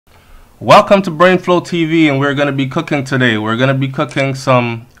Welcome to BRAINS&THEBEAT, and we're going to be cooking today. We're going to be cooking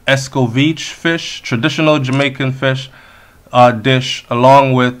some escovitch fish, traditional Jamaican fish dish,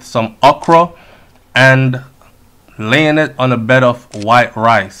 along with some okra and laying it on a bed of white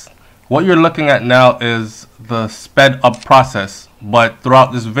rice. What you're looking at now is the sped up process, but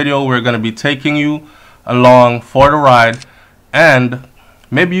throughout this video we're going to be taking you along for the ride, and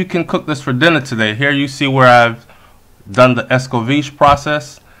maybe you can cook this for dinner today. Here you see where I've done the escovitch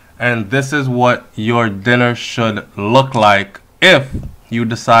process, and this is what your dinner should look like if you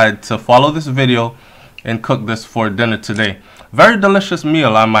decide to follow this video and cook this for dinner today. Very delicious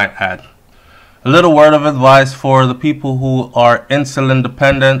meal, I might add. A little word of advice for the people who are insulin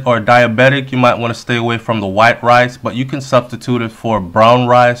dependent or diabetic: you might want to stay away from the white rice, but you can substitute it for brown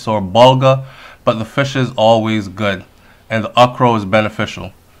rice or bulgur, but the fish is always good and the okra is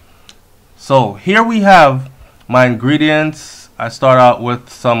beneficial. So here we have my ingredients. I start out with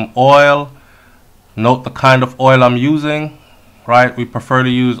some oil. Note the kind of oil I'm using, right? We prefer to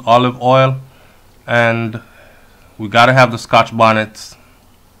use olive oil, and we gotta have the Scotch bonnets.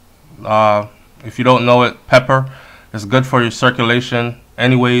 If you don't know it, pepper is good for your circulation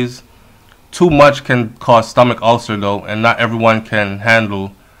anyways. Too much can cause stomach ulcer though, and not everyone can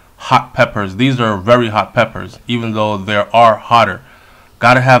handle hot peppers. These are very hot peppers, even though there are hotter.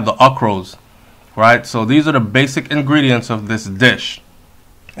 Gotta have the okras, right? So these are the basic ingredients of this dish.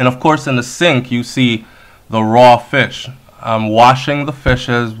 And of course in the sink you see the raw fish. I'm washing the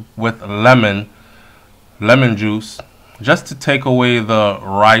fishes with lemon juice, just to take away the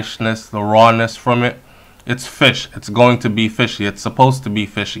riceness, the rawness from it. It's fish. It's going to be fishy. It's supposed to be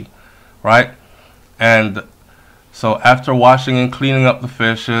fishy, right? And so after washing and cleaning up the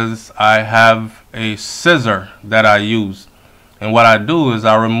fishes, I have a scissor that I use. And what I do is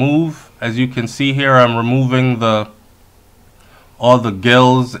I remove, as you can see here, I'm removing all the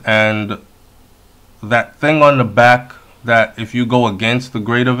gills and that thing on the back that if you go against the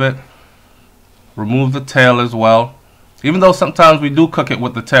grade of it. Remove the tail as well. Even though sometimes we do cook it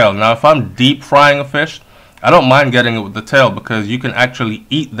with the tail. Now if I'm deep frying a fish, I don't mind getting it with the tail because you can actually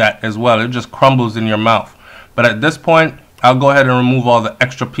eat that as well. It just crumbles in your mouth. But at this point, I'll go ahead and remove all the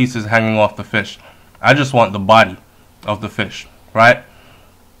extra pieces hanging off the fish. I just want the body of the fish, right?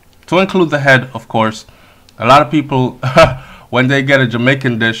 To include the head, of course. A lot of people, when they get a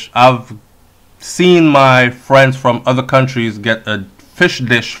Jamaican dish, I've seen my friends from other countries get a fish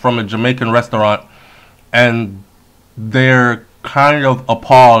dish from a Jamaican restaurant, and they're kind of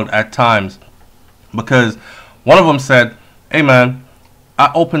appalled at times, because one of them said, "Hey man,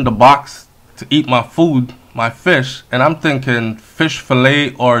 I opened the box to eat my food, my fish, and I'm thinking fish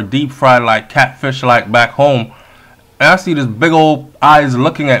fillet or deep fried like catfish like back home, and I see this big old eyes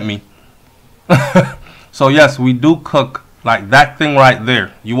looking at me." So yes, we do cook like that thing right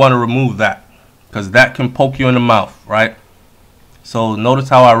there. You want to remove that because that can poke you in the mouth, right? So notice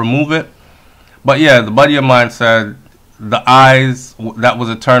how I remove it. But yeah, the buddy of mine said the eyes, that was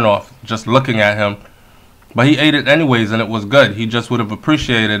a turn off just looking at him. But he ate it anyways and it was good. He just would have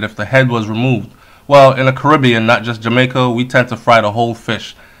appreciated if the head was removed. Well, in the Caribbean, not just Jamaica, we tend to fry the whole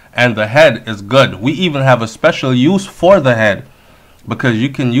fish. And the head is good. We even have a special use for the head, because you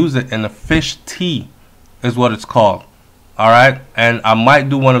can use it in a fish tea is what it's called. Alright? And I might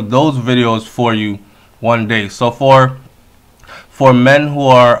do one of those videos for you one day. So for men who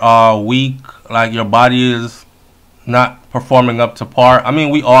are weak, like your body is not performing up to par. I mean,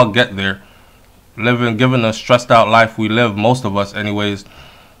 we all get there. Given the stressed out life we live, most of us anyways,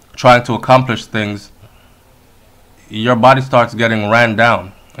 trying to accomplish things, your body starts getting ran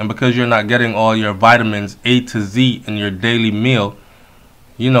down. And because you're not getting all your vitamins A to Z in your daily meal,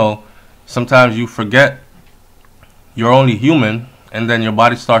 you know, sometimes you forget you're only human, and then your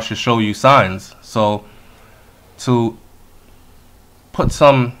body starts to show you signs. So to put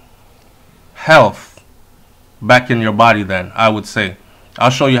some health back in your body, then I would say I'll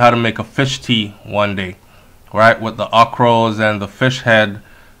show you how to make a fish tea one day, right, with the okras and the fish head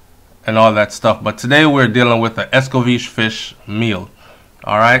and all that stuff. But today we're dealing with the escovitch fish meal.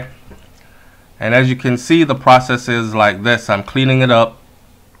 All right, and as you can see, the process is like this. I'm cleaning it up.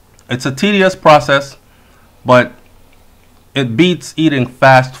 It's a tedious process, but it beats eating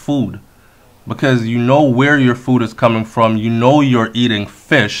fast food, because you know where your food is coming from. You know you're eating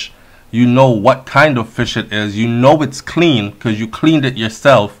fish. You know what kind of fish it is. You know it's clean because you cleaned it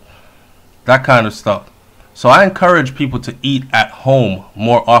yourself. That kind of stuff. So I encourage people to eat at home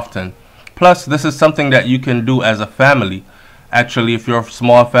more often. Plus, this is something that you can do as a family. Actually, if you're a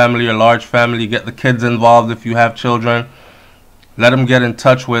small family or large family, get the kids involved if you have children. Let them get in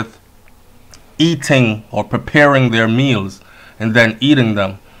touch with eating or preparing their meals and then eating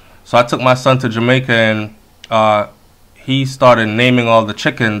them. So I took my son to Jamaica, and he started naming all the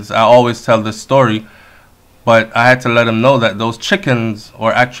chickens. I always tell this story, but I had to let him know that those chickens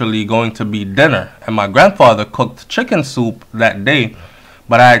were actually going to be dinner. And my grandfather cooked chicken soup that day,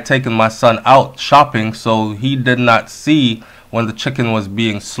 but I had taken my son out shopping, so he did not see when the chicken was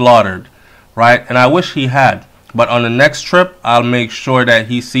being slaughtered, right? And I wish he had. But on the next trip, I'll make sure that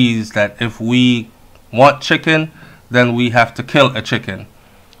he sees that if we want chicken, then we have to kill a chicken,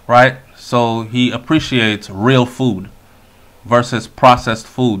 right? So he appreciates real food versus processed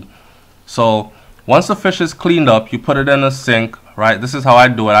food. So once the fish is cleaned up, you put it in a sink, right? This is how I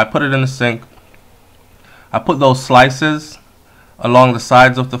do it. I put it in the sink. I put those slices along the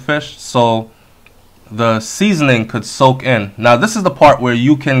sides of the fish so the seasoning could soak in. Now this is the part where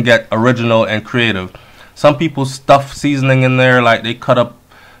you can get original and creative. Some people stuff seasoning in there, like they cut up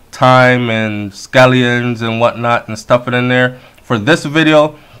thyme and scallions and whatnot and stuff it in there. For this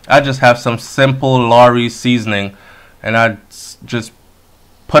video, I just have some simple Lorry seasoning, and I just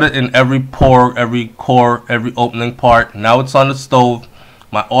put it in every pore, every core, every opening part. Now it's on the stove.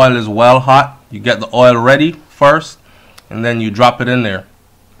 My oil is well hot. You get the oil ready first, and then you drop it in there.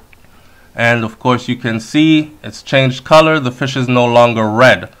 And of course you can see it's changed color. The fish is no longer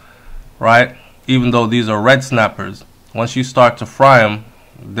red, right? Even though these are red snappers. Once you start to fry them,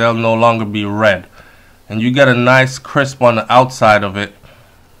 they'll no longer be red. And you get a nice crisp on the outside of it.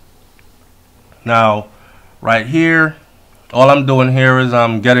 Now, right here, all I'm doing here is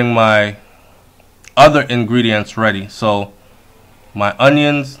I'm getting my other ingredients ready. So, my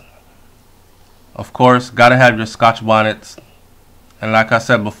onions, of course, gotta have your Scotch bonnets. And like I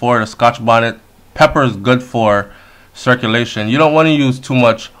said before, the Scotch bonnet pepper is good for circulation. You don't want to use too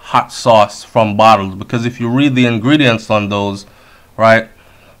much hot sauce from bottles, because if you read the ingredients on those, right,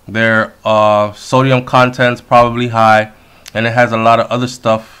 their sodium content's probably high, and it has a lot of other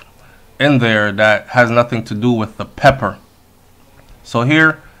stuff in there that has nothing to do with the pepper. So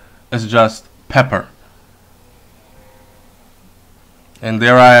here is just pepper, and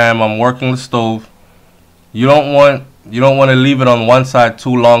there I am. I'm working the stove. You don't want to leave it on one side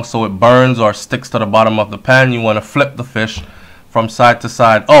too long so it burns or sticks to the bottom of the pan. You want to flip the fish from side to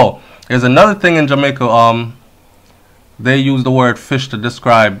side. Oh, there's another thing in Jamaica. They use the word fish to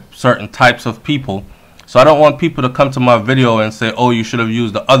describe certain types of people. So I don't want people to come to my video and say, oh, you should have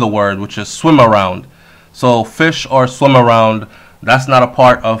used the other word, which is swim around. So fish or swim around, that's not a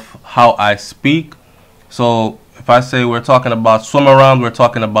part of how I speak. So if I say we're talking about swim around, we're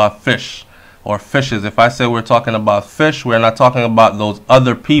talking about fish or fishes. If I say we're talking about fish, we're not talking about those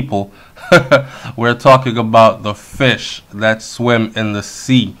other people. We're talking about the fish that swim in the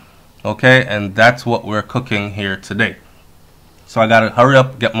sea. Okay, and that's what we're cooking here today. So I gotta hurry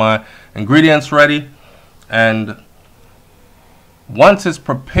up, get my ingredients ready, and once it's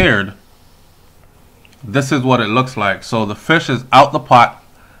prepared, this is what it looks like. So the fish is out the pot,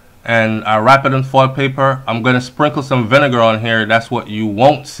 and I wrap it in foil paper. I'm gonna sprinkle some vinegar on here. That's what you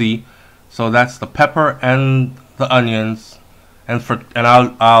won't see. So that's the pepper and the onions, and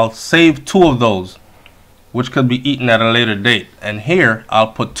I'll save 2 of those, which could be eaten at a later date. And here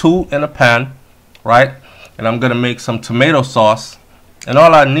I'll put 2 in a pan, right? And I'm gonna make some tomato sauce. And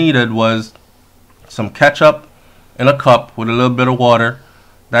all I needed was some ketchup in a cup with a little bit of water.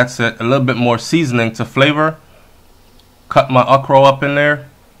 That's it. A little bit more seasoning to flavor. Cut my okra up in there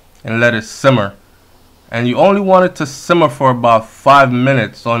and let it simmer. And you only want it to simmer for about 5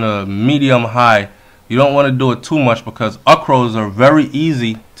 minutes on a medium high. You don't want to do it too much because okras are very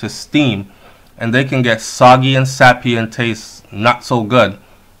easy to steam, and they can get soggy and sappy and taste not so good.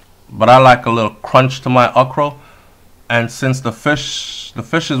 But I like a little crunch to my okra, and since the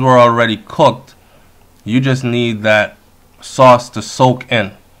fishes were already cooked, you just need that sauce to soak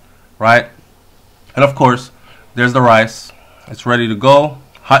in, right? And of course, there's the rice. It's ready to go,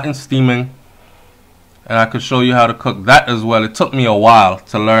 hot and steaming. And I could show you how to cook that as well. It took me a while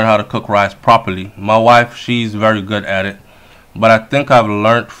to learn how to cook rice properly. My wife, she's very good at it, but I think I've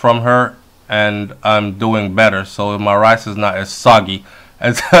learned from her, and I'm doing better. So my rice is not as soggy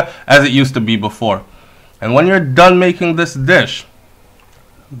as as it used to be before. And when you're done making this dish,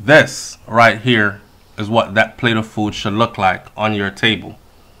 this right here is what that plate of food should look like on your table.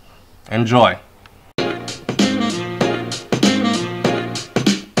 Enjoy.